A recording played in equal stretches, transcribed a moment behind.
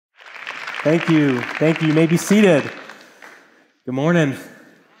Thank you. Thank you. You may be seated. Good morning.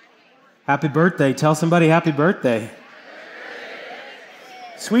 Happy birthday. Tell somebody happy birthday.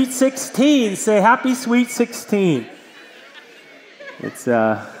 Sweet 16. Say happy sweet 16.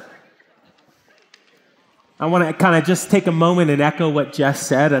 I want to kind of just take a moment and echo what Jess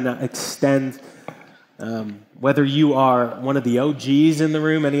said and extend, whether you are one of the OGs in the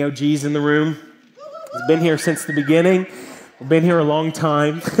room, any OGs in the room, has been here since the beginning, been here a long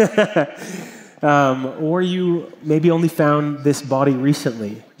time, or you maybe only found this body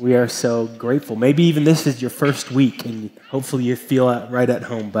recently. We are so grateful. Maybe even this is your first week, and hopefully you feel right at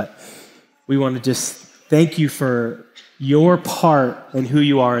home, but we want to just thank you for your part and who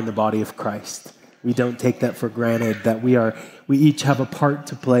you are in the body of Christ. We don't take that for granted, that we each have a part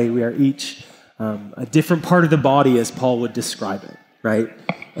to play. We are each a different part of the body, as Paul would describe it, right?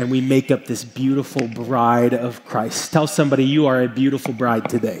 And we make up this beautiful bride of Christ. Tell somebody you are a beautiful bride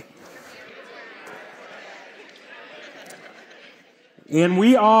today. And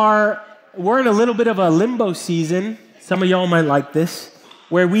we're in a little bit of a limbo season. Some of y'all might like this,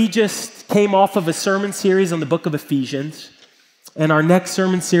 where we just came off of a sermon series on the book of Ephesians. And our next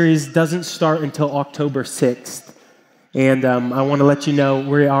sermon series doesn't start until October 6th. And I want to let you know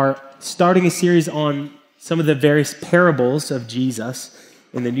we are starting a series on some of the various parables of Jesus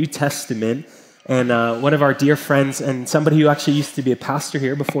in the New Testament. And one of our dear friends and somebody who actually used to be a pastor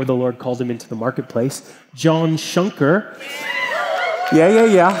here before the Lord called him into the marketplace, John Shunker.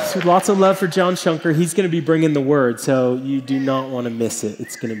 Yeah. So lots of love for John Shunker. He's going to be bringing the word, so you do not want to miss it.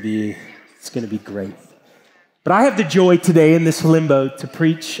 It's going to be great. But I have the joy today in this limbo to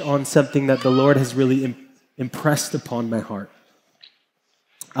preach on something that the Lord has really impressed upon my heart.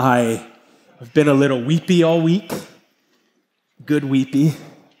 I've been a little weepy all week. Good weepy.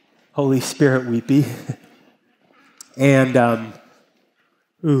 Holy Spirit weepy. And I'm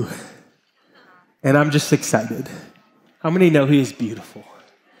just excited. How many know He is beautiful?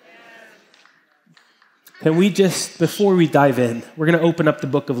 Can we just, before we dive in, we're going to open up the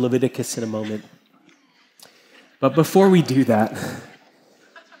book of Leviticus in a moment. But before we do that,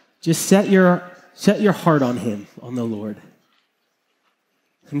 just set your heart on Him, on the Lord.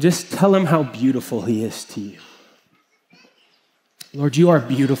 And just tell Him how beautiful He is to you. Lord, you are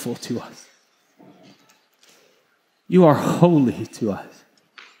beautiful to us. You are holy to us.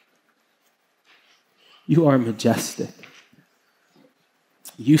 You are majestic.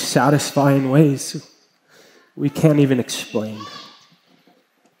 You satisfy in ways we can't even explain.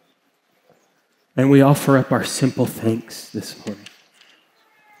 And we offer up our simple thanks this morning,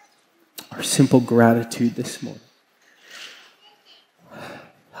 our simple gratitude this morning.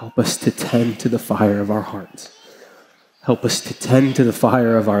 Help us to tend to the fire of our hearts. Help us to tend to the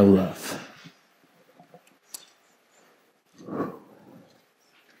fire of our love.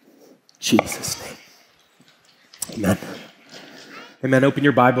 Jesus' name. Amen. Amen. Open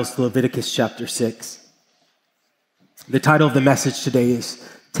your Bibles to Leviticus chapter 6. The title of the message today is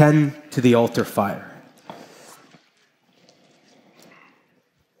Tend to the Altar Fire.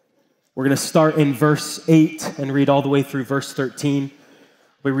 We're going to start in verse 8 and read all the way through verse 13.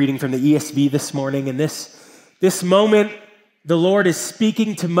 We're reading from the ESV this morning. And this moment, the Lord is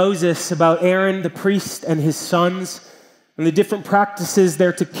speaking to Moses about Aaron, the priest, and his sons, and the different practices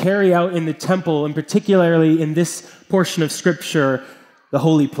they're to carry out in the temple, and particularly in this portion of Scripture, the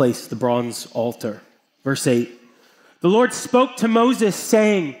holy place, the bronze altar. Verse 8. The Lord spoke to Moses,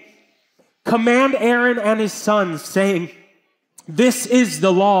 saying, "Command Aaron and his sons, saying, this is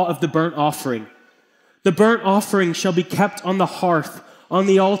the law of the burnt offering. The burnt offering shall be kept on the hearth, on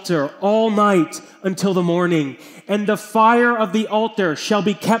the altar, all night until the morning. And the fire of the altar shall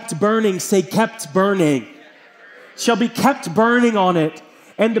be kept burning." Say, kept burning. Shall be kept burning on it.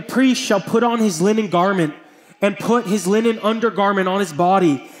 And the priest shall put on his linen garment and put his linen undergarment on his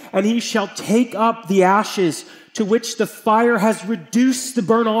body. And he shall take up the ashes to which the fire has reduced the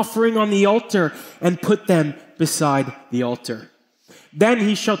burnt offering on the altar and put them beside the altar. Then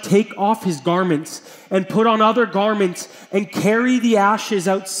he shall take off his garments and put on other garments and carry the ashes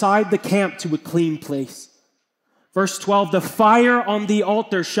outside the camp to a clean place. Verse 12, the fire on the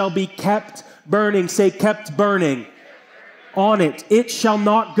altar shall be kept burning. Say, kept burning. On it. It shall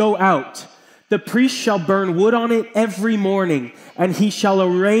not go out. The priest shall burn wood on it every morning, and he shall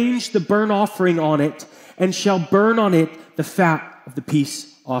arrange the burnt offering on it, and shall burn on it the fat of the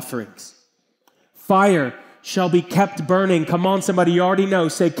peace offerings. Fire shall be kept burning. Come on, somebody, you already know.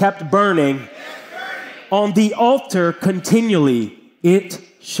 Say, kept burning. Kept burning. On the altar continually. It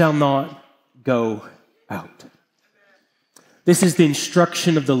shall not go out. This is the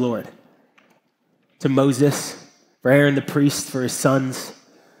instruction of the Lord to Moses, for Aaron the priest, for his sons,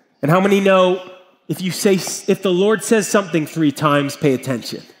 And how many know if the Lord says something 3 times, pay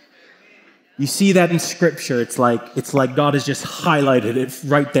attention? You see that in Scripture. It's like God has just highlighted it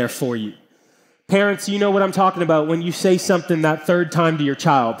right there for you. Parents, you know what I'm talking about when you say something that 3rd time to your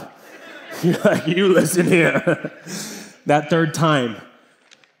child. You're like, you listen here. That 3rd time.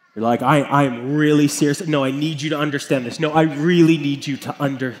 You're like, I'm really serious. No, I need you to understand this. No, I really need you to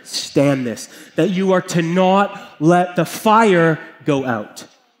understand this. That you are to not let the fire go out.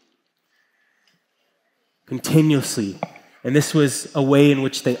 Continuously. And this was a way in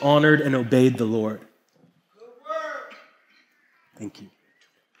which they honored and obeyed the Lord. Thank you.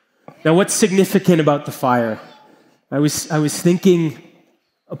 Now, what's significant about the fire? I was thinking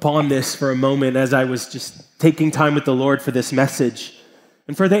upon this for a moment as I was just taking time with the Lord for this message.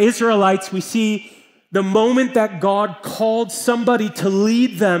 And for the Israelites, we see the moment that God called somebody to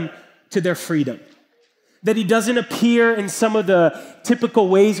lead them to their freedom. That he doesn't appear in some of the typical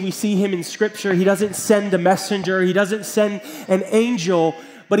ways we see him in Scripture. He doesn't send a messenger. He doesn't send an angel.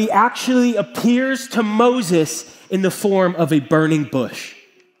 But he actually appears to Moses in the form of a burning bush.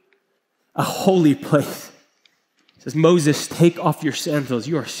 A holy place. He says, Moses, take off your sandals.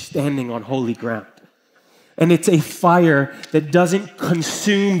 You are standing on holy ground. And it's a fire that doesn't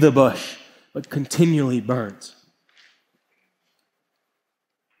consume the bush, but continually burns.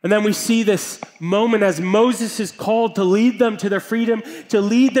 And then we see this moment as Moses is called to lead them to their freedom, to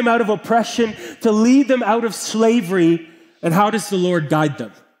lead them out of oppression, to lead them out of slavery. And how does the Lord guide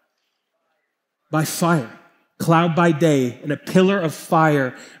them? By fire, cloud by day, and a pillar of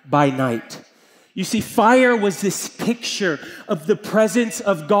fire by night. You see, fire was this picture of the presence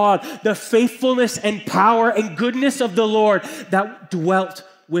of God, the faithfulness and power and goodness of the Lord that dwelt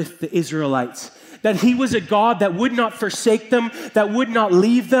with the Israelites. That he was a God that would not forsake them, that would not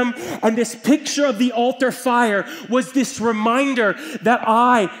leave them. And this picture of the altar fire was this reminder that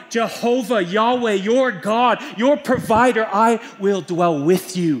I, Jehovah, Yahweh, your God, your provider, I will dwell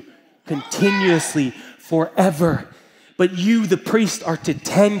with you continuously forever. But you, the priest, are to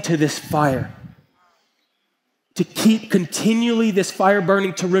tend to this fire. To keep continually this fire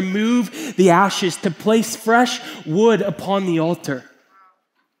burning, to remove the ashes, to place fresh wood upon the altar.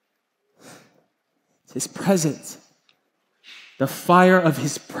 It's his presence, the fire of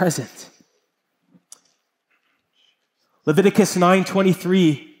his presence. Leviticus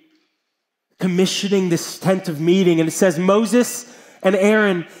 9:23, commissioning this tent of meeting, and it says, Moses and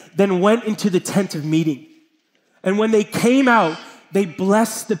Aaron then went into the tent of meeting. And when they came out, they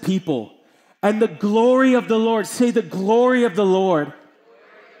blessed the people. And the glory of the Lord, say the glory of the Lord,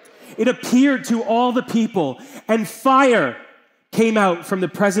 it appeared to all the people, and fire came out from the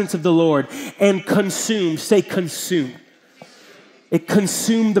presence of the Lord and consumed, say consumed. It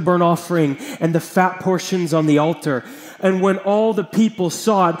consumed the burnt offering and the fat portions on the altar. And when all the people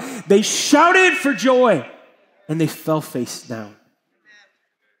saw it, they shouted for joy and they fell face down.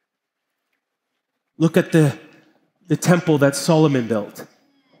 Look at the temple that Solomon built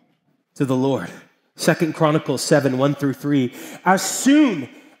to the Lord. 2 Chronicles 7, 1-3. As soon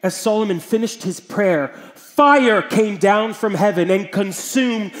as Solomon finished his prayer, fire came down from heaven and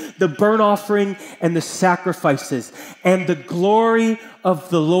consumed the burnt offering and the sacrifices, and the glory of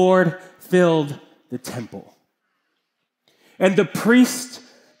the Lord filled the temple. And the priest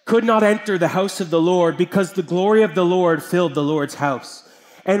could not enter the house of the Lord because the glory of the Lord filled the Lord's house.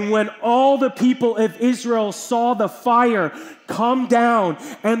 And when all the people of Israel saw the fire come down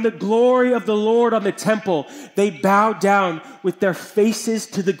and the glory of the Lord on the temple, they bowed down with their faces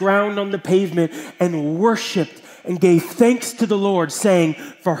to the ground on the pavement and worshiped and gave thanks to the Lord, saying,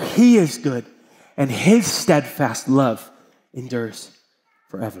 for he is good and his steadfast love endures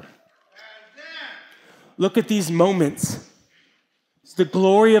forever. Look at these moments. It's the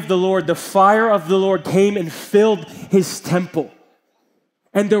glory of the Lord, the fire of the Lord came and filled his temple.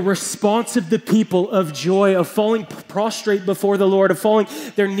 And the response of the people of joy, of falling prostrate before the Lord, of falling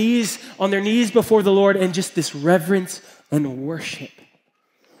on their knees before the Lord, and just this reverence and worship.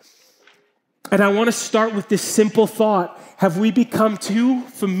 And I want to start with this simple thought. Have we become too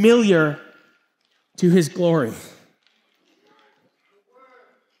familiar to his glory?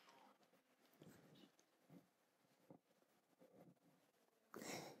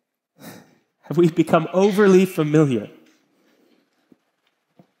 Have we become overly familiar?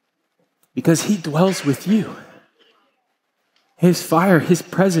 Because he dwells with you. His fire, his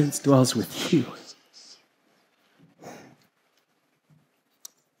presence dwells with you.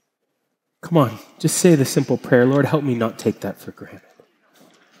 Come on, just say the simple prayer, Lord, help me not take that for granted.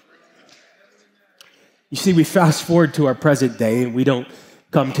 You see, we fast forward to our present day and we don't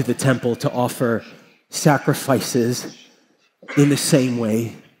come to the temple to offer sacrifices in the same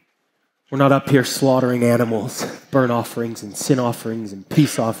way. We're not up here slaughtering animals, burnt offerings and sin offerings and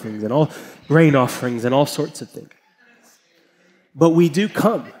peace offerings and all grain offerings and all sorts of things. But we do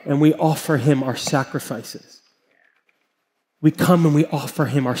come and we offer him our sacrifices. We come and we offer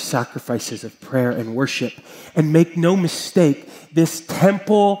him our sacrifices of prayer and worship. And make no mistake, this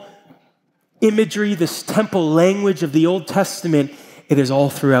temple imagery, this temple language of the Old Testament, it is all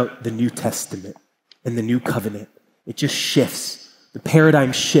throughout the New Testament and the New Covenant. It just shifts. The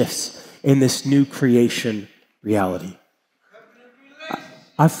paradigm shifts in this new creation reality.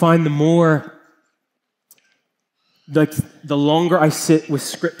 I find the longer I sit with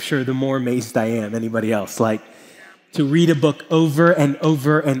Scripture, the more amazed I am. Anybody else? Like, to read a book over and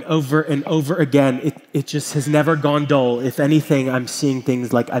over and over and over again, it just has never gone dull. If anything, I'm seeing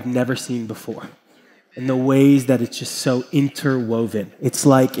things like I've never seen before. And the ways that it's just so interwoven. It's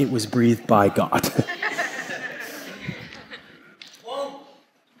like it was breathed by God.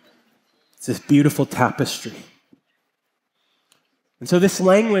 It's this beautiful tapestry. And so this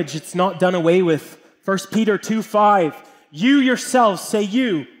language, it's not done away with. 1 Peter 2:5, you yourselves, say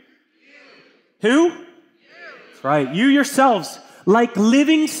you. Who? That's right. You yourselves, like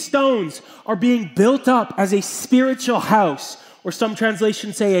living stones, are being built up as a spiritual house, or some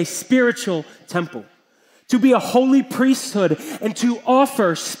translations say a spiritual temple, to be a holy priesthood and to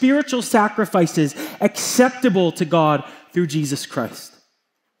offer spiritual sacrifices acceptable to God through Jesus Christ.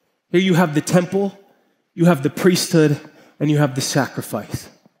 Here you have the temple, you have the priesthood, and you have the sacrifice.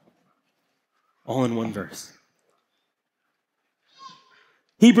 All in one verse.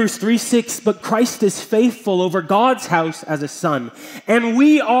 Hebrews 3:6, but Christ is faithful over God's house as a son, and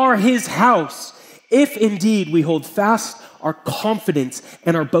we are his house, if indeed we hold fast our confidence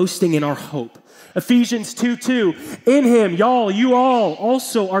and our boasting in our hope. Ephesians 2:2, in him, you all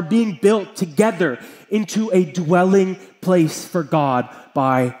also are being built together into a dwelling place for God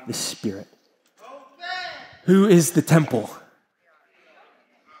by the Spirit. Who is the temple?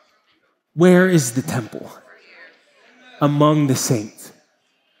 Where is the temple? Among the saints.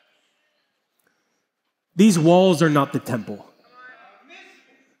 These walls are not the temple.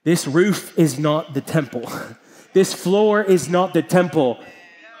 This roof is not the temple. This floor is not the temple.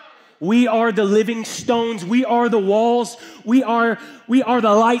 We are the living stones. We are the walls. We are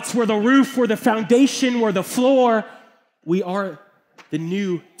the lights. We're the roof. We're the foundation. We're the floor. We are the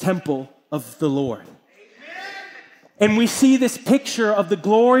new temple of the Lord. And we see this picture of the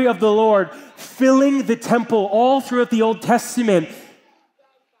glory of the Lord filling the temple all throughout the Old Testament.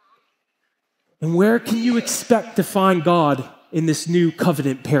 And where can you expect to find God in this new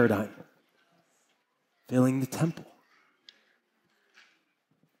covenant paradigm? Filling the temple.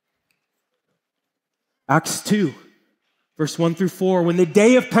 Acts 2, verse 1 through 4, when the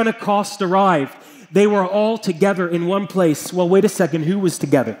day of Pentecost arrived, they were all together in one place. Well, wait a second, who was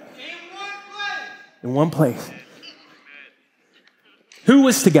together? In one place. Who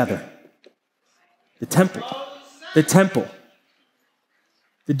was together? The temple. The temple.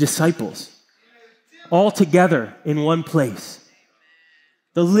 The disciples. All together in one place.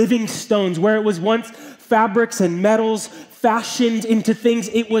 The living stones, where it was once fabrics and metals fashioned into things,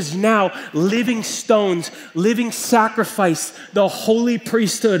 it was now living stones, living sacrifice, the holy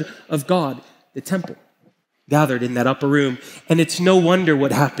priesthood of God, the temple, gathered in that upper room. And it's no wonder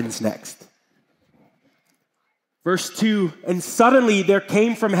what happens next. Verse 2, and suddenly there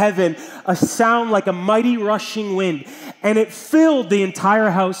came from heaven a sound like a mighty rushing wind, and it filled the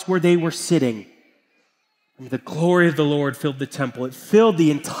entire house where they were sitting. And the glory of the Lord filled the temple. It filled the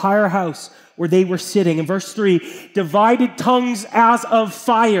entire house where they were sitting. In verse 3, divided tongues as of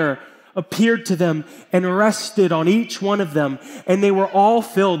fire appeared to them and rested on each one of them. And they were all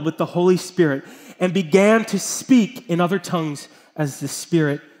filled with the Holy Spirit and began to speak in other tongues as the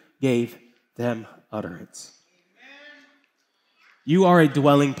Spirit gave them utterance. You are a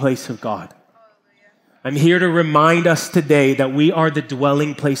dwelling place of God. I'm here to remind us today that we are the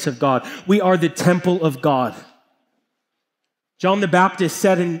dwelling place of God. We are the temple of God. John the Baptist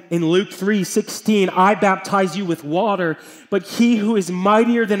said in Luke 3:16, I baptize you with water, but he who is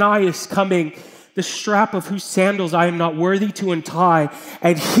mightier than I is coming, the strap of whose sandals I am not worthy to untie,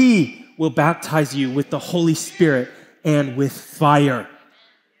 and he will baptize you with the Holy Spirit and with fire.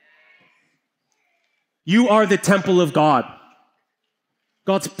 You are the temple of God.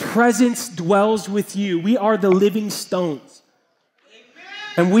 God's presence dwells with you. We are the living stones.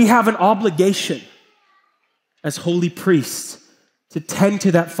 And we have an obligation as holy priests to tend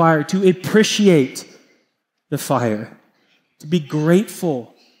to that fire, to appreciate the fire, to be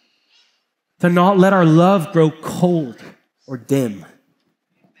grateful, to not let our love grow cold or dim.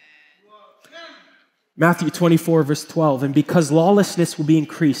 Matthew 24, verse 12, and because lawlessness will be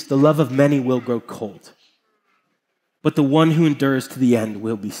increased, the love of many will grow cold. But the one who endures to the end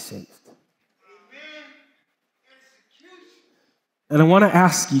will be saved. And I want to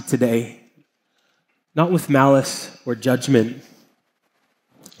ask you today, not with malice or judgment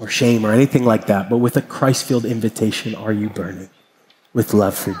or shame or anything like that, but with a Christ-filled invitation, are you burning with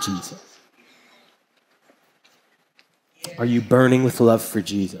love for Jesus? Are you burning with love for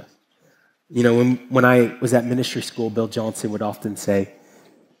Jesus? You know, when I was at ministry school, Bill Johnson would often say,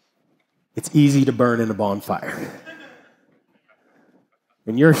 it's easy to burn in a bonfire.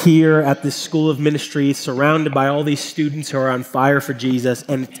 And you're here at this school of ministry surrounded by all these students who are on fire for Jesus,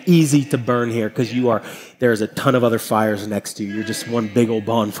 and it's easy to burn here because there's a ton of other fires next to you. You're just one big old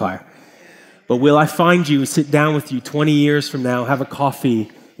bonfire. But will I find you, sit down with you 20 years from now, have a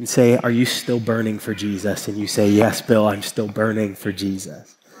coffee, and say, are you still burning for Jesus? And you say, yes, Bill, I'm still burning for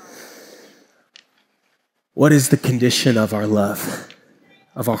Jesus. What is the condition of our love,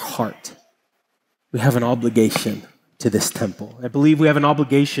 of our heart? We have an obligation to this temple. I believe we have an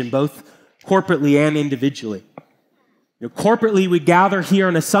obligation both corporately and individually. You know, corporately, we gather here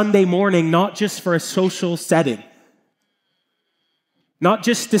on a Sunday morning, not just for a social setting, not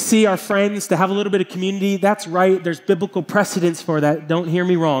just to see our friends, to have a little bit of community. That's right. There's biblical precedence for that. Don't hear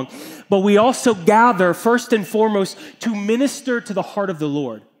me wrong. But we also gather first and foremost to minister to the heart of the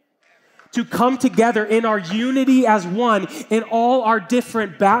Lord, to come together in our unity as one in all our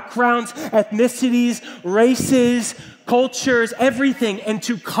different backgrounds, ethnicities, races, cultures, everything, and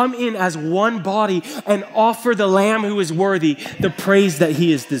to come in as one body and offer the Lamb who is worthy the praise that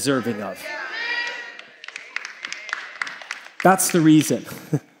he is deserving of. That's the reason.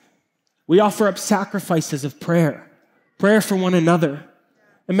 We offer up sacrifices of prayer for one another.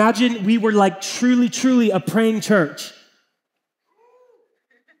 Imagine we were like truly a praying church.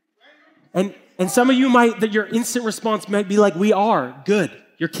 And some of you that your instant response might be like, we are, good,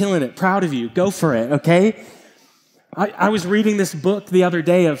 you're killing it, proud of you, go for it, okay? I was reading this book the other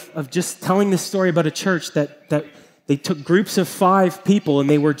day of just telling this story about a church that they took groups of 5 people and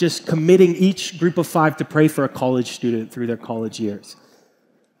they were just committing each group of 5 to pray for a college student through their college years.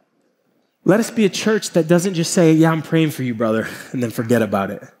 Let us be a church that doesn't just say, yeah, I'm praying for you, brother, and then forget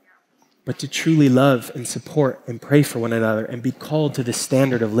about it, but to truly love and support and pray for one another and be called to the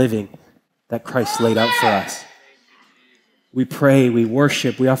standard of living that Christ laid out for us. We pray, we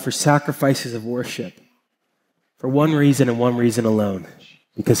worship, we offer sacrifices of worship for one reason and one reason alone,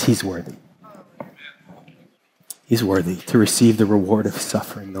 because he's worthy. He's worthy to receive the reward of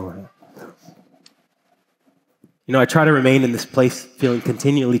suffering the Lamb. You know, I try to remain in this place feeling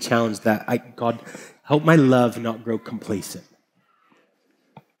continually challenged that God, help my love not grow complacent.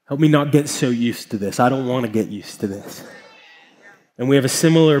 Help me not get so used to this. I don't want to get used to this. And we have a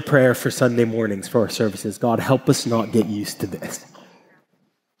similar prayer for Sunday mornings for our services. God, help us not get used to this.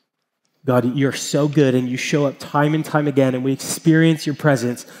 God, you're so good and you show up time and time again and we experience your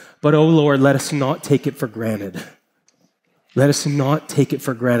presence. But oh Lord, let us not take it for granted. Let us not take it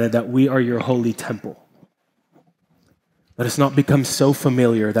for granted that we are your holy temple. Let us not become so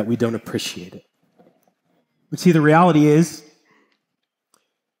familiar that we don't appreciate it. But see, the reality is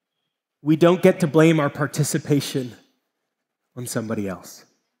we don't get to blame our participation on somebody else.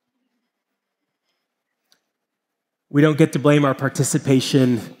 We don't get to blame our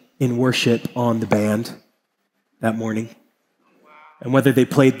participation in worship on the band that morning and whether they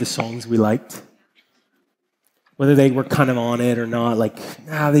played the songs we liked, whether they were kind of on it or not,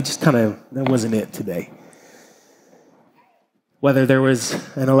 they just that wasn't it today. Whether there was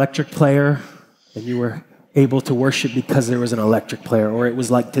an electric player and you were able to worship because there was an electric player, or it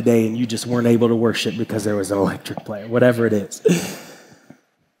was like today and you just weren't able to worship because there was an electric player, whatever it is.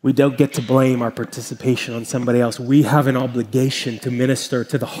 We don't get to blame our participation on somebody else. We have an obligation to minister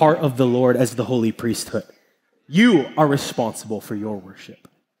to the heart of the Lord as the holy priesthood. You are responsible for your worship.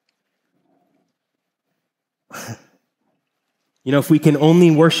 You know, if we can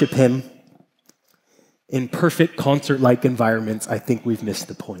only worship him in perfect concert-like environments, I think we've missed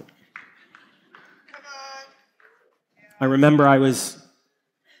the point. I remember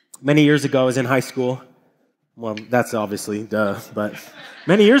many years ago, I was in high school. Well, that's obviously duh, but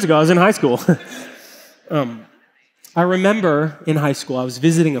many years ago, I was in high school. I remember in high school, I was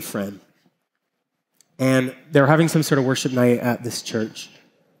visiting a friend, and they were having some sort of worship night at this church.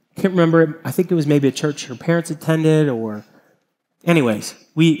 I can't remember, I think it was maybe a church her parents attended, or anyways,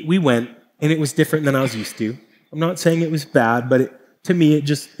 we went, and it was different than I was used to. I'm not saying it was bad, but to me,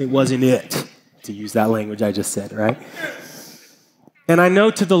 it wasn't it, to use that language I just said, right? And I know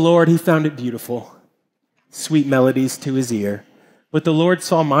to the Lord, he found it beautiful, sweet melodies to his ear. But the Lord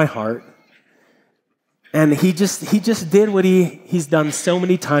saw my heart, And he just did what he's done so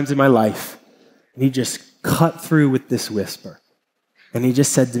many times in my life. And he just cut through with this whisper. And he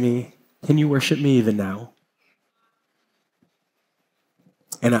just said to me, "Can you worship me even now?"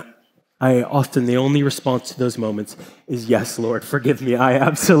 And I often, the only response to those moments is, "Yes, Lord, forgive me. I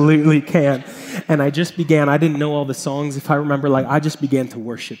absolutely can." And I just began, I didn't know all the songs, if I remember, I just began to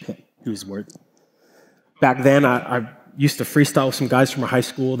worship him, who's worthy. Back then, I used to freestyle with some guys from our high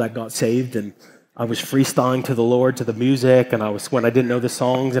school that got saved, and I was freestyling to the Lord, to the music, and when I didn't know the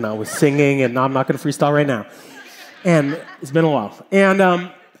songs, and I was singing, and I'm not going to freestyle right now. And it's been a while.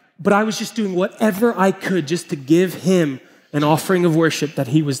 But I was just doing whatever I could just to give him an offering of worship that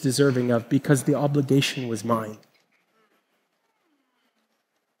he was deserving of, because the obligation was mine.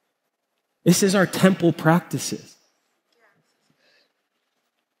 This is our temple practices.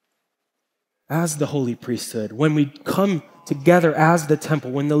 As the holy priesthood, when we come together as the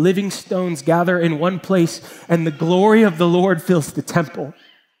temple, when the living stones gather in one place and the glory of the Lord fills the temple,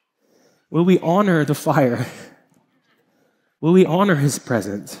 will we honor the fire? Will we honor his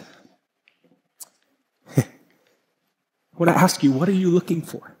presence? I want to ask you, what are you looking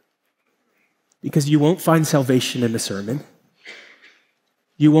for? Because you won't find salvation in a sermon.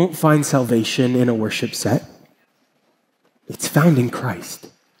 You won't find salvation in a worship set. It's found in Christ,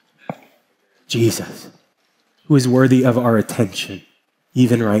 Jesus, who is worthy of our attention,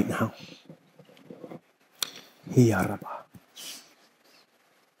 even right now. It's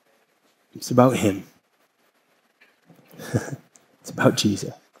about him. It's about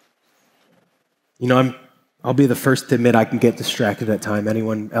Jesus. I'll be the first to admit I can get distracted at times.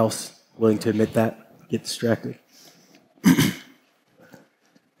 Anyone else willing to admit that? Get distracted.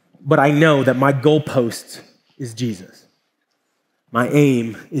 But I know that my goalpost is Jesus. My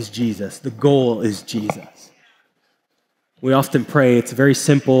aim is Jesus. The goal is Jesus. We often pray. It's very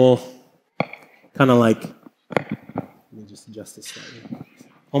simple, kind of like, let me just adjust this slightly.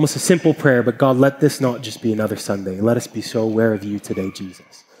 Almost a simple prayer, but God, let this not just be another Sunday. Let us be so aware of you today,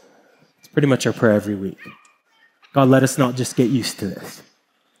 Jesus. It's pretty much our prayer every week. God, let us not just get used to this.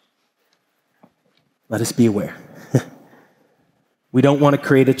 Let us be aware. We don't want to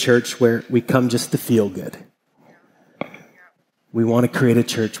create a church where we come just to feel good. We want to create a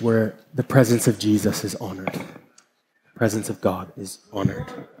church where the presence of Jesus is honored. The presence of God is honored.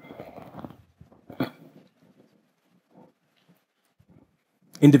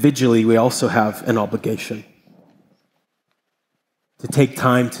 Individually, we also have an obligation to take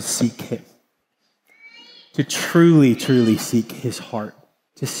time to seek him, to truly, truly seek his heart,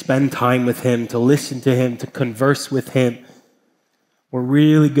 to spend time with him, to listen to him, to converse with him. We're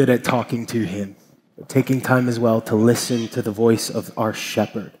really good at talking to him, but taking time as well to listen to the voice of our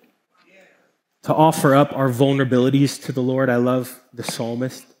shepherd, to offer up our vulnerabilities to the Lord. I love the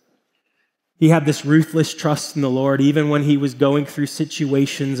psalmist. He had this ruthless trust in the Lord, even when he was going through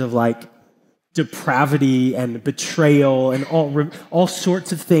situations of depravity and betrayal and all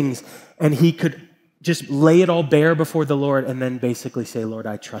sorts of things. And he could just lay it all bare before the Lord and then basically say, Lord,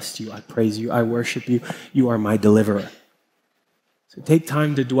 I trust you, I praise you, I worship you, you are my deliverer. So take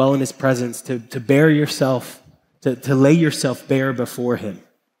time to dwell in his presence, to bear yourself, to lay yourself bare before him,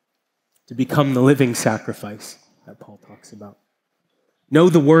 to become the living sacrifice that Paul talks about. Know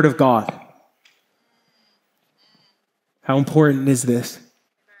the word of God. How important is this?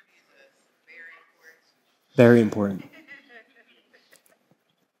 Very important.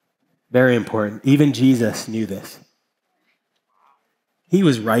 Very important. Even Jesus knew this. He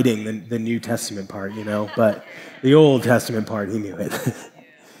was writing the New Testament part, but the Old Testament part, he knew it.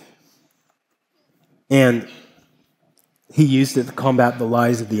 And he used it to combat the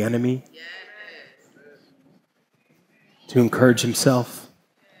lies of the enemy, to encourage himself.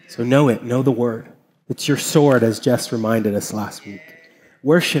 So know it, know the word. It's your sword, as Jess reminded us last week.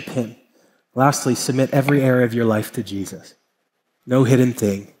 Worship him. Lastly, submit every area of your life to Jesus. No hidden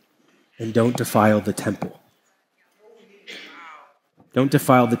thing, and don't defile the temple. Don't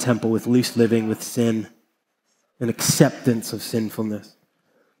defile the temple with loose living, with sin, and acceptance of sinfulness.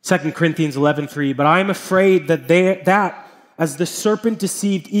 2 Corinthians 11:3, but I am afraid that as the serpent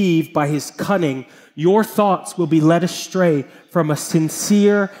deceived Eve by his cunning, your thoughts will be led astray from a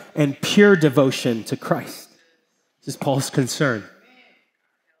sincere and pure devotion to Christ. This is Paul's concern.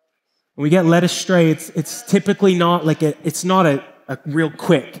 When we get led astray, it's typically not it's not a real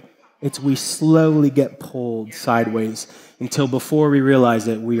quick. It's we slowly get pulled sideways until before we realize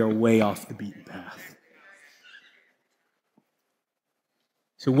it, we are way off the beaten path.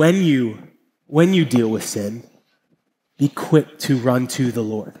 So when you deal with sin, be quick to run to the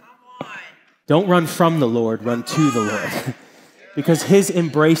Lord. Don't run from the Lord, run to the Lord. because his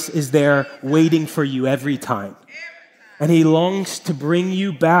embrace is there waiting for you every time. And he longs to bring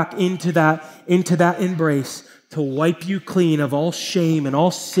you back into that embrace, to wipe you clean of all shame and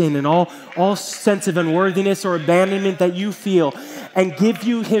all sin and all sense of unworthiness or abandonment that you feel, and give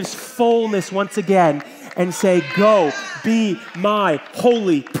you his fullness once again and say, go be my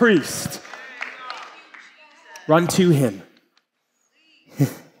holy priest. Run to him.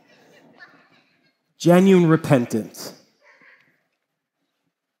 Genuine repentance.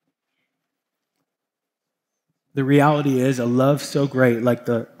 The reality is, a love so great, like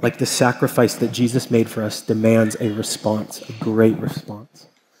the sacrifice that Jesus made for us, demands a response, a great response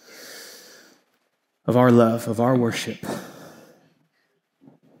of our love, of our worship.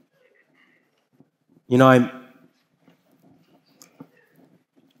 You know,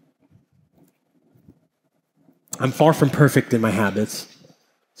 I'm far from perfect in my habits.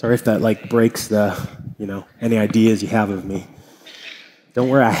 Sorry if that breaks any ideas you have of me. Don't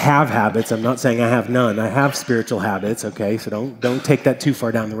worry, I have habits. I'm not saying I have none. I have spiritual habits, okay? So don't take that too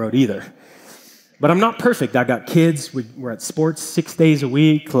far down the road either. But I'm not perfect. I got kids. We're at sports 6 days a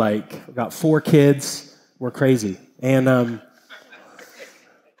week. I've got 4 kids. We're crazy. And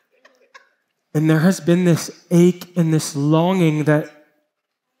there has been this ache and this longing that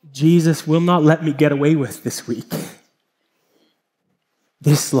Jesus will not let me get away with this week.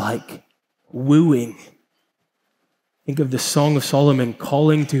 This wooing. Think of the Song of Solomon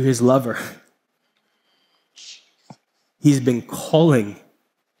calling to his lover. He's been calling.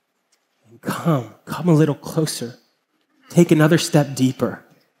 Come a little closer. Take another step deeper.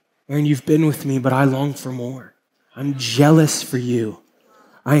 Aaron, you've been with me, but I long for more. I'm jealous for you.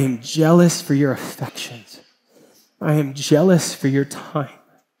 I am jealous for your affections. I am jealous for your time.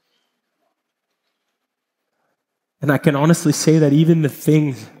 And I can honestly say that even the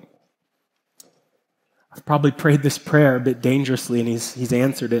things, I've probably prayed this prayer a bit dangerously and he's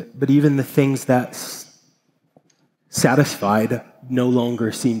answered it, but even the things that satisfied no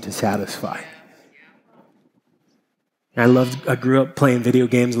longer seem to satisfy. I grew up playing video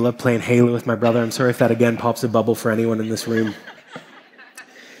games. I love playing Halo with my brother. I'm sorry if that again pops a bubble for anyone in this room.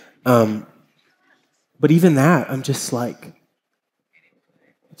 But even that, I'm just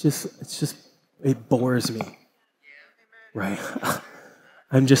it bores me. Right?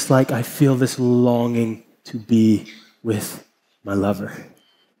 I'm just I feel this longing to be with my lover,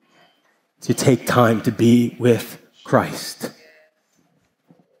 to take time to be with Christ,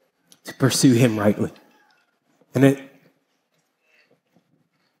 to pursue him rightly. And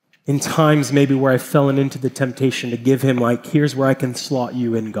in times maybe where I've fallen into the temptation to give him here's where I can slot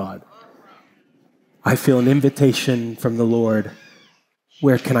you in, God. I feel an invitation from the Lord,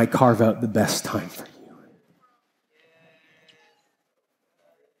 where can I carve out the best time for you?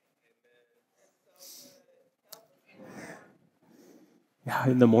 Yeah,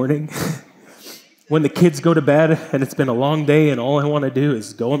 in the morning, when the kids go to bed and it's been a long day and all I want to do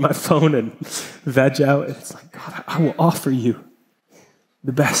is go on my phone and veg out, and it's God, I will offer you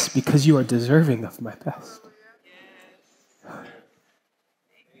the best because you are deserving of my best.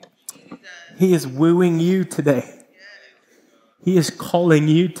 He is wooing you today. He is calling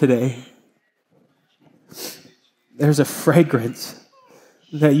you today. There's a fragrance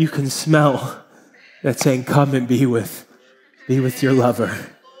that you can smell that's saying, come and be with your lover.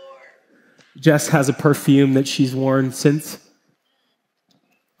 Jess has a perfume that she's worn since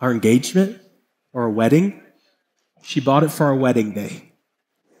our engagement or our wedding. She bought it for our wedding day.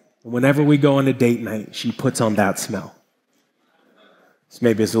 And whenever we go on a date night, she puts on that smell. This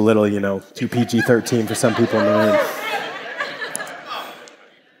maybe is a little, too PG-13 for some people in the room.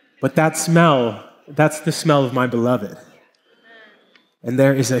 But that smell, that's the smell of my beloved. And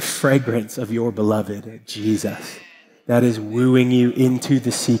there is a fragrance of your beloved, Jesus, that is wooing you into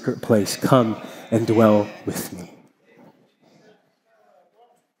the secret place. Come and dwell with me.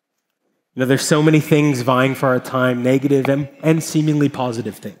 There's so many things vying for our time, negative and seemingly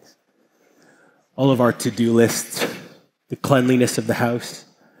positive things. All of our to-do lists, the cleanliness of the house,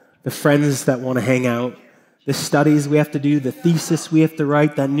 the friends that want to hang out, the studies we have to do, the thesis we have to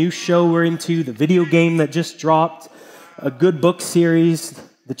write, that new show we're into, the video game that just dropped, a good book series,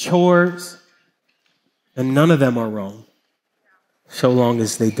 the chores, and none of them are wrong, so long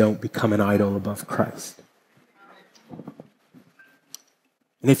as they don't become an idol above Christ.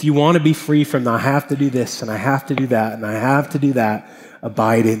 And if you want to be free from the I have to do this, and I have to do that, and I have to do that,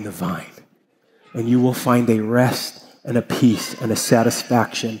 abide in the vine. And you will find a rest and a peace and a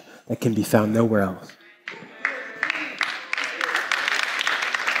satisfaction that can be found nowhere else.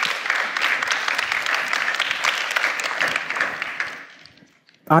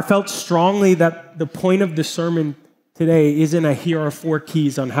 I felt strongly that the point of the sermon today isn't a here are 4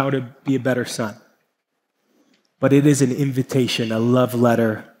 keys on how to be a better son, but it is an invitation, a love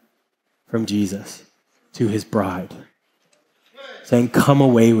letter from Jesus to his bride, saying, come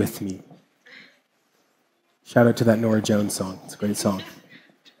away with me. Shout out to that Nora Jones song. It's a great song.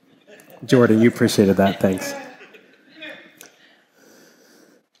 Jordan, you appreciated that. Thanks.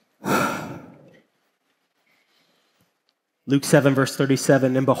 Luke 7, verse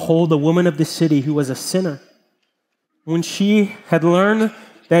 37, and behold, a woman of the city who was a sinner, when she had learned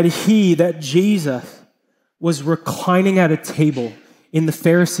that Jesus, was reclining at a table in the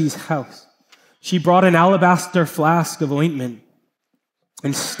Pharisee's house, she brought an alabaster flask of ointment,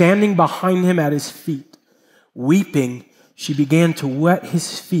 and standing behind him at his feet, weeping, she began to wet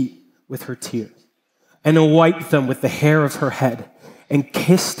his feet with her tears, and to wipe them with the hair of her head, and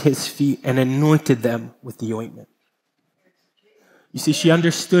kissed his feet and anointed them with the ointment. You see, she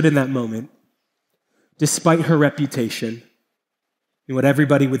understood in that moment, despite her reputation, and what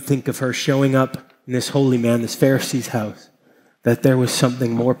everybody would think of her showing up in this holy man, this Pharisee's house, that there was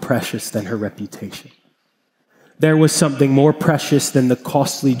something more precious than her reputation. There was something more precious than the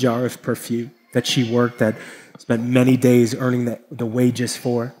costly jar of perfume that she worked, that spent many days earning the wages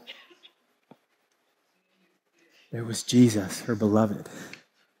for. There was Jesus, her beloved.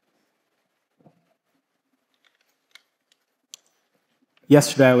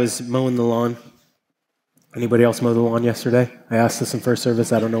 Yesterday, I was mowing the lawn. Anybody else mow the lawn yesterday? I asked this in first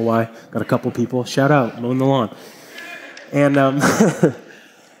service. I don't know why. Got a couple people. Shout out, mowing the lawn. And I'm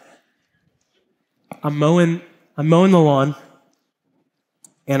mowing the lawn,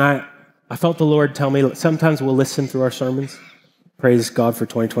 and I felt the Lord tell me, sometimes we'll listen through our sermons. Praise God for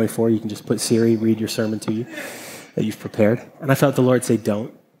 2024. You can just put Siri, read your sermon to you that you've prepared. And I felt the Lord say,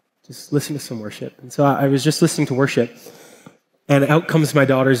 don't. Just listen to some worship. And so I was just listening to worship. And out comes my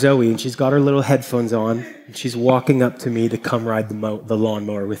daughter Zoe, and she's got her little headphones on, and she's walking up to me to come ride the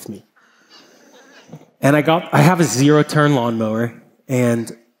lawnmower with me. And I have a 0-turn lawnmower,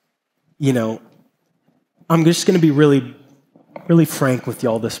 and, I'm just going to be really, really frank with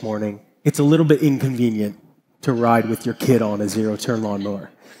y'all this morning. It's a little bit inconvenient to ride with your kid on a 0-turn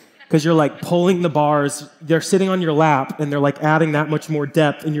lawnmower, because you're like pulling the bars, they're sitting on your lap, and they're like adding that much more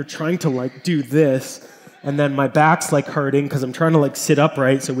depth, and you're trying to like do this. And then my back's like hurting because I'm trying to like sit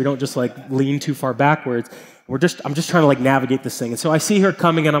upright so we don't just like lean too far backwards. I'm just trying to like navigate this thing. And so I see her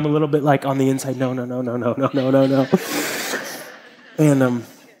coming, and I'm a little bit like on the inside, no. And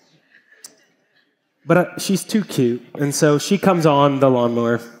but she's too cute, and so she comes on the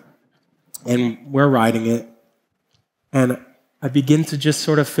lawnmower, and we're riding it, and I begin to just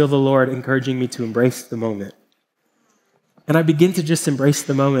sort of feel the Lord encouraging me to embrace the moment. And I begin to just embrace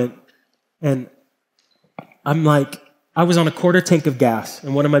the moment, and I'm like, I was on a 1/4 tank of gas,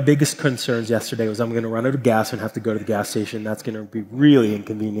 and one of my biggest concerns yesterday was I'm going to run out of gas and have to go to the gas station. That's going to be really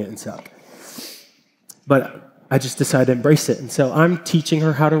inconvenient and suck. But I just decided to embrace it. And so I'm teaching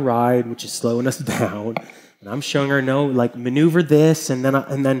her how to ride, which is slowing us down. And I'm showing her, no, like maneuver this. And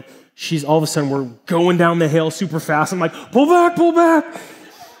then she's all of a sudden, we're going down the hill super fast. I'm like, pull back.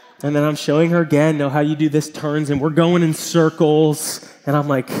 And then I'm showing her again, know how you do this turns. And we're going in circles. And I'm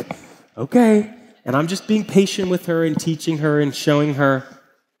like, okay. And I'm just being patient with her and teaching her and showing her.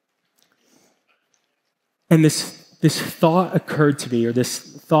 And this thought occurred to me, or this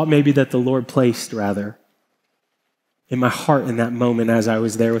thought maybe that the Lord placed, rather, in my heart in that moment as I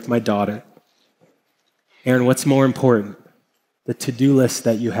was there with my daughter. Aaron, what's more important? The to-do list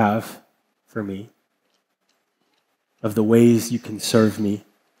that you have for me, of the ways you can serve me,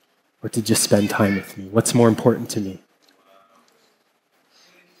 or to just spend time with me? What's more important to me?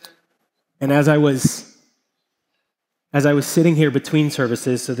 And as I was sitting here between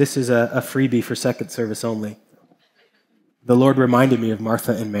services, so this is a freebie for second service only, the Lord reminded me of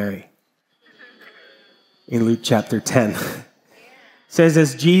Martha and Mary in Luke chapter 10. It says,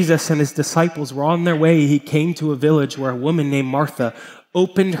 as Jesus and his disciples were on their way, he came to a village where a woman named Martha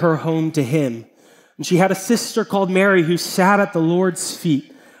opened her home to him. And she had a sister called Mary who sat at the Lord's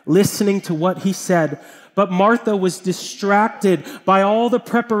feet, listening to what he said. But Martha was distracted by all the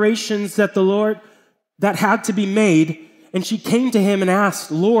preparations that had to be made. And she came to him and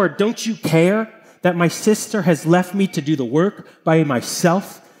asked, Lord, don't you care that my sister has left me to do the work by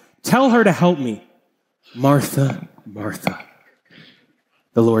myself? Tell her to help me. Martha, Martha,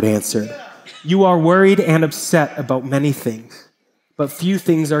 the Lord answered, you are worried and upset about many things, but few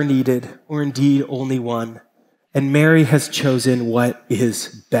things are needed, or indeed only one. And Mary has chosen what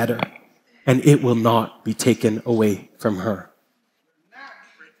is better, and it will not be taken away from her.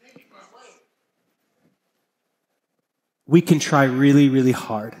 We can try really, really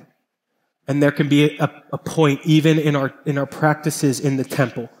hard And there can be a point, even in our practices in the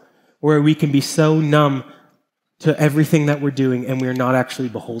temple, where we can be so numb to everything that we're doing and we're not actually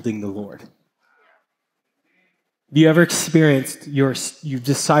beholding the Lord. Have you ever experienced you've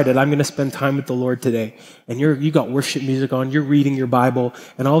decided, I'm going to spend time with the Lord today, and you got worship music on, you're reading your Bible,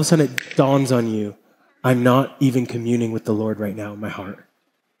 and all of a sudden it dawns on you, I'm not even communing with the Lord right now in my heart.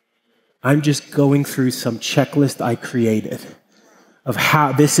 I'm just going through some checklist I created of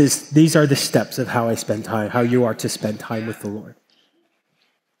how these are the steps of how I spend time, how you are to spend time with the Lord.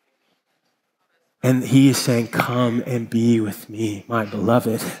 And he is saying, come and be with me, my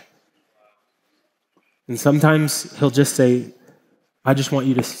beloved. And sometimes he'll just say, I just want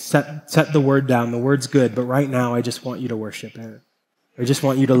you to set the word down. The word's good, but right now I just want you to worship Aaron. I just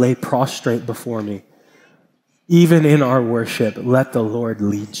want you to lay prostrate before me. Even in our worship, let the Lord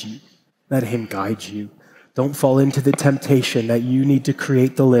lead you. Let him guide you. Don't fall into the temptation that you need to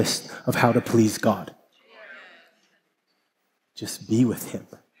create the list of how to please God. Just be with him.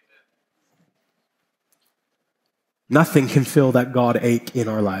 Nothing can fill that God ache in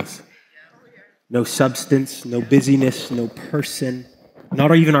our lives. No substance, no busyness, no person,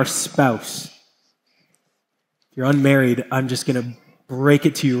 not even our spouse. If you're unmarried, I'm just going to break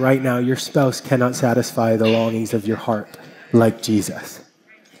it to you right now. Your spouse cannot satisfy the longings of your heart like Jesus.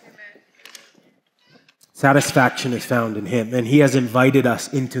 Satisfaction is found in him, and he has invited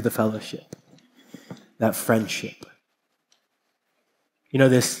us into the fellowship, that friendship. You know,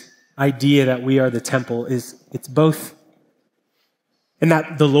 this idea that we are the temple it's both, and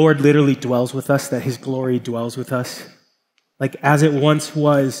that the Lord literally dwells with us, that his glory dwells with us, like as it once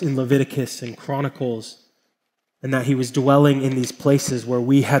was in Leviticus and Chronicles, and that he was dwelling in these places where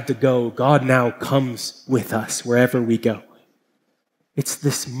we had to go. God now comes with us wherever we go. It's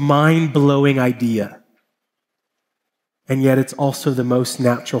this mind-blowing idea. And yet it's also the most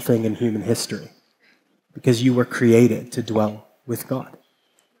natural thing in human history, because you were created to dwell with God,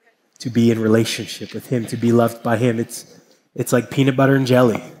 to be in relationship with him, to be loved by him. It's like peanut butter and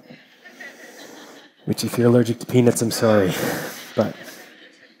jelly, which if you're allergic to peanuts, I'm sorry, but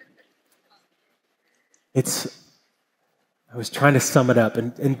I was trying to sum it up,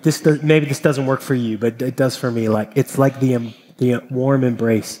 and maybe this doesn't work for you, but it does for me. It's like the warm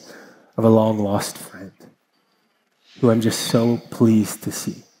embrace of a long-lost friend who I'm just so pleased to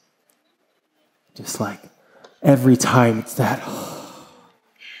see. Just like every time it's that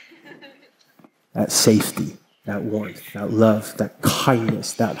safety, that warmth, that love, that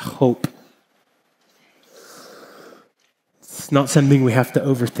kindness, that hope. It's not something we have to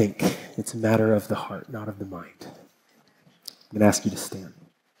overthink. It's a matter of the heart, not of the mind. I'm going to ask you to stand.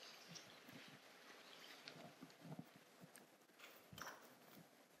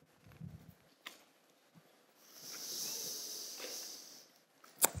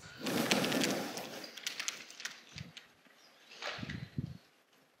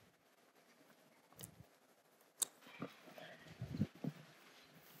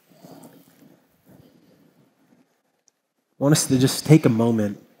 I want us to just take a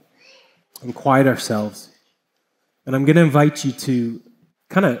moment and quiet ourselves. And I'm going to invite you to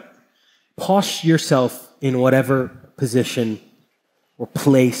kind of posture yourself in whatever position or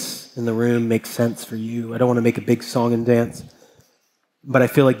place in the room makes sense for you. I don't want to make a big song and dance, but I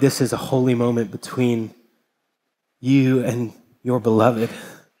feel like this is a holy moment between you and your beloved,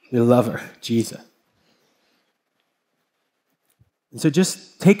 your lover, Jesus. And so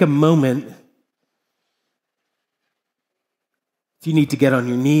just take a moment. If you need to get on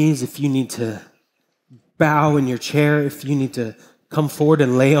your knees, if you need to bow in your chair, if you need to come forward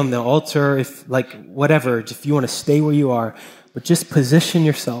and lay on the altar, whatever, if you want to stay where you are, but just position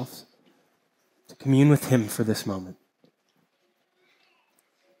yourselves to commune with him for this moment.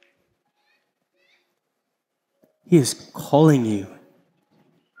 He is calling you.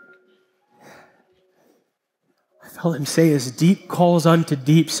 I felt him say, as deep calls unto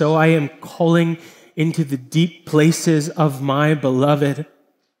deep, so I am calling into the deep places of my beloved,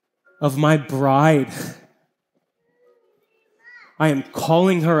 of my bride. I am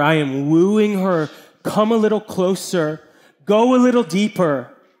calling her, I am wooing her. Come a little closer, go a little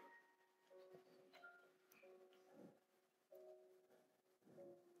deeper.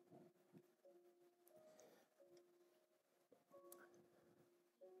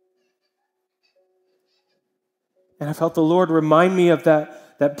 And I felt the Lord remind me of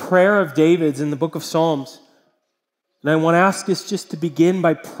that prayer of David's in the book of Psalms. And I want to ask us just to begin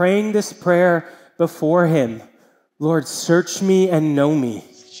by praying this prayer before him. Lord, search me and know me.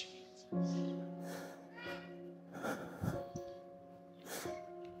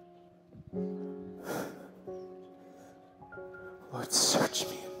 Lord, search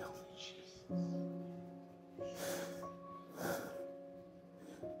me and know me.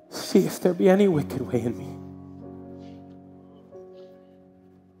 mercy if there be any wicked way in me.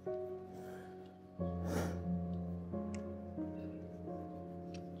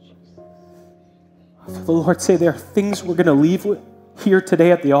 The Lord say there are things we're going to leave with here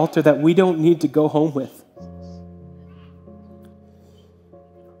today at the altar that we don't need to go home with.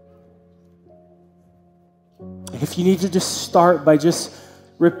 If you need to just start by just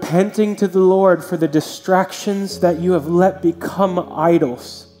repenting to the Lord for the distractions that you have let become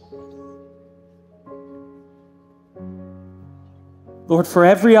idols. Lord, for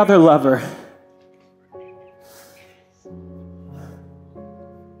every other lover,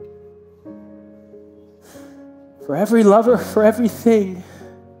 for every lover, for everything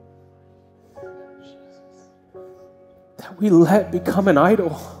that we let become an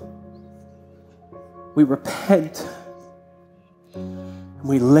idol, we repent and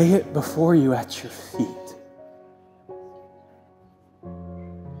we lay it before you at your feet.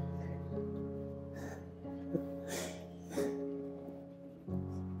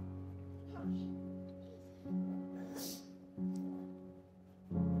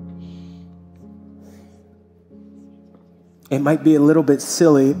 It might be a little bit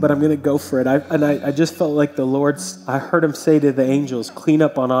silly, but I'm going to go for it. I just felt like I heard him say to the angels, clean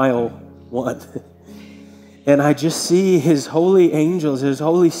up on aisle 1. And I just see his holy angels, his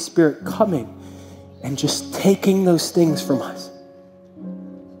Holy Spirit coming and just taking those things from us.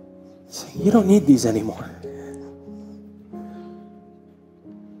 Saying, you don't need these anymore.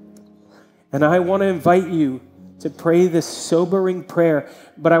 And I want to invite you to pray this sobering prayer,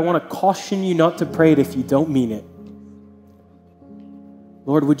 but I want to caution you not to pray it if you don't mean it.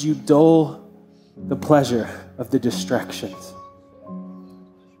 Lord, would you dull the pleasure of the distractions?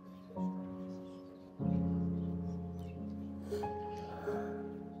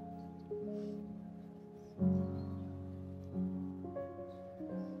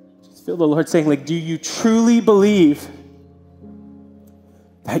 Just feel the Lord saying, like, do you truly believe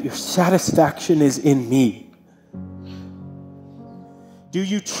that your satisfaction is in me? Do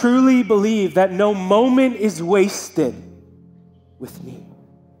you truly believe that no moment is wasted with me?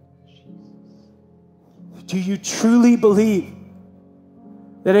 Do you truly believe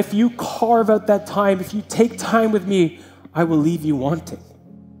that if you carve out that time, if you take time with me, I will leave you wanting?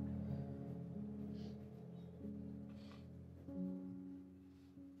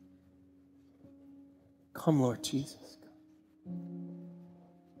 Come, Lord Jesus.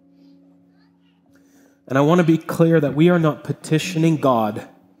 And I want to be clear that we are not petitioning God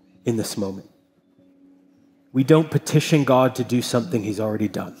in this moment. We don't petition God to do something he's already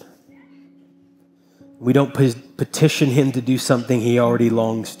done. We don't petition him to do something he already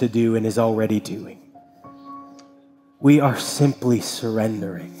longs to do and is already doing. We are simply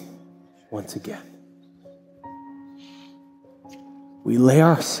surrendering once again. We lay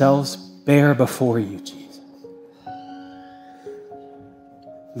ourselves bare before you, Jesus.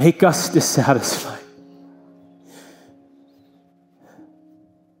 Make us dissatisfied.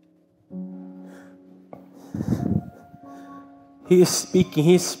 He is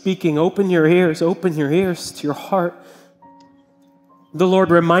speaking. Open your ears to your heart. The Lord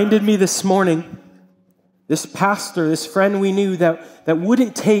reminded me this morning, this pastor, this friend we knew that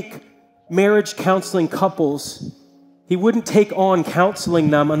wouldn't take marriage counseling couples. He wouldn't take on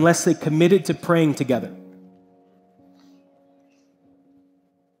counseling them unless they committed to praying together.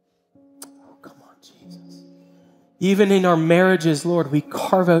 Oh, come on, Jesus. Even in our marriages, Lord, we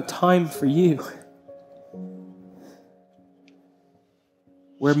carve out time for you.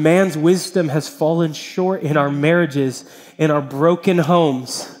 Where man's wisdom has fallen short in our marriages, in our broken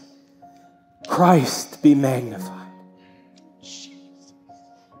homes, Christ be magnified.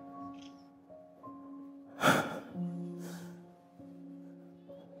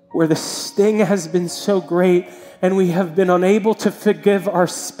 Where the sting has been so great and we have been unable to forgive our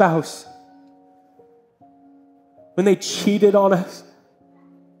spouse when they cheated on us,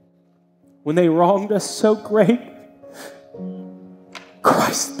 when they wronged us so great,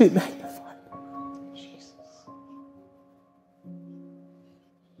 Christ be magnified. Jesus.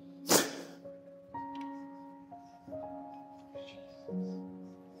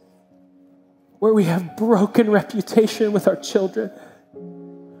 Where we have broken reputation with our children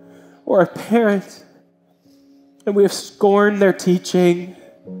or our parents, and we have scorned their teaching,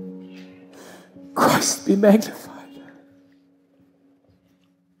 Christ be magnified.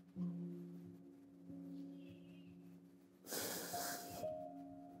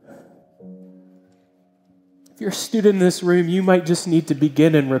 If you're a student in this room, you might just need to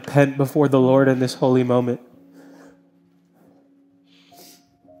begin and repent before the Lord in this holy moment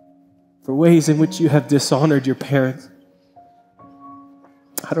for ways in which you have dishonored your parents.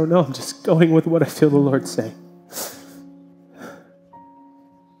 I don't know. I'm just going with what I feel the Lord saying.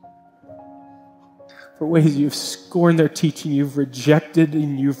 For ways you've scorned their teaching, you've rejected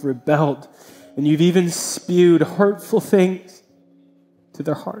and you've rebelled, and you've even spewed hurtful things to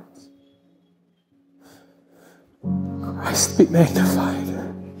their hearts. Christ be magnified.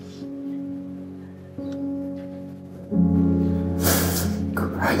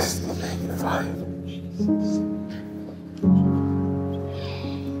 Christ be magnified.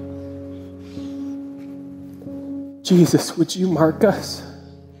 Jesus, would you mark us?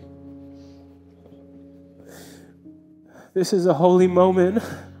 This is a holy moment,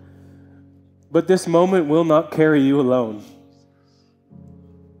 but this moment will not carry you alone.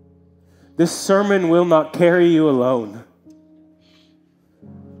 This sermon will not carry you alone,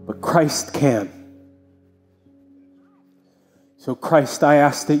 but Christ can. So Christ, I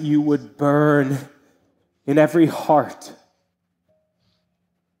ask that you would burn in every heart.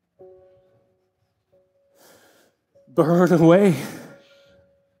 Burn away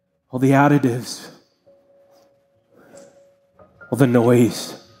all the additives, all the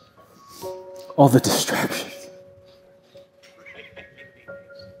noise, all the distractions.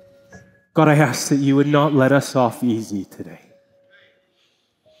 God, I ask that you would not let us off easy today.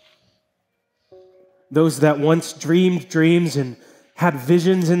 Those that once dreamed dreams and had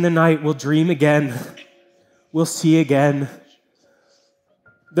visions in the night will dream again, will see again.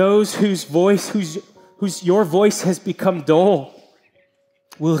 Those whose your voice has become dull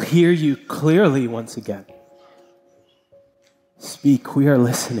will hear you clearly once again. Speak, we are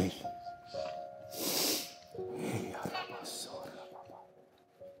listening.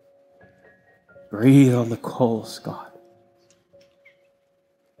 Breathe on the coals, God.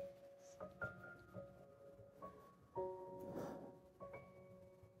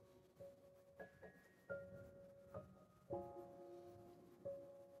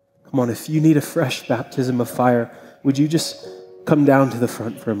 Come on, if you need a fresh baptism of fire, would you just come down to the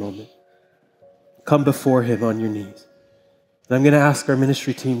front for a moment? Come before him on your knees. And I'm going to ask our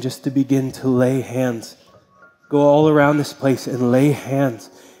ministry team just to begin to lay hands. Go all around this place and lay hands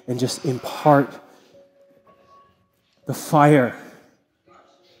and just impart the fire.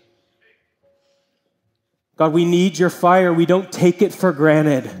 God, we need your fire. We don't take it for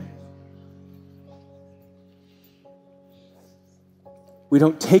granted. We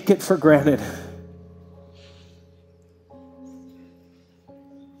don't take it for granted.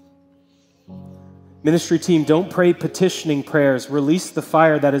 Ministry team, don't pray petitioning prayers. Release the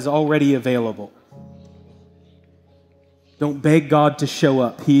fire that is already available. Don't beg God to show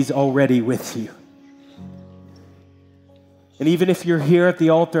up. He's already with you. And even if you're here at the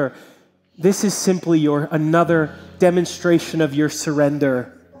altar, this is simply another demonstration of your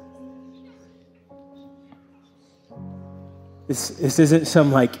surrender. This isn't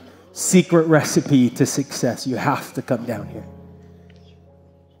some secret recipe to success. You have to come down here.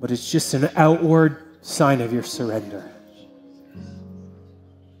 But it's just an outward sign of your surrender.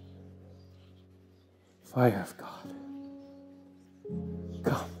 Fire of God.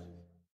 Come.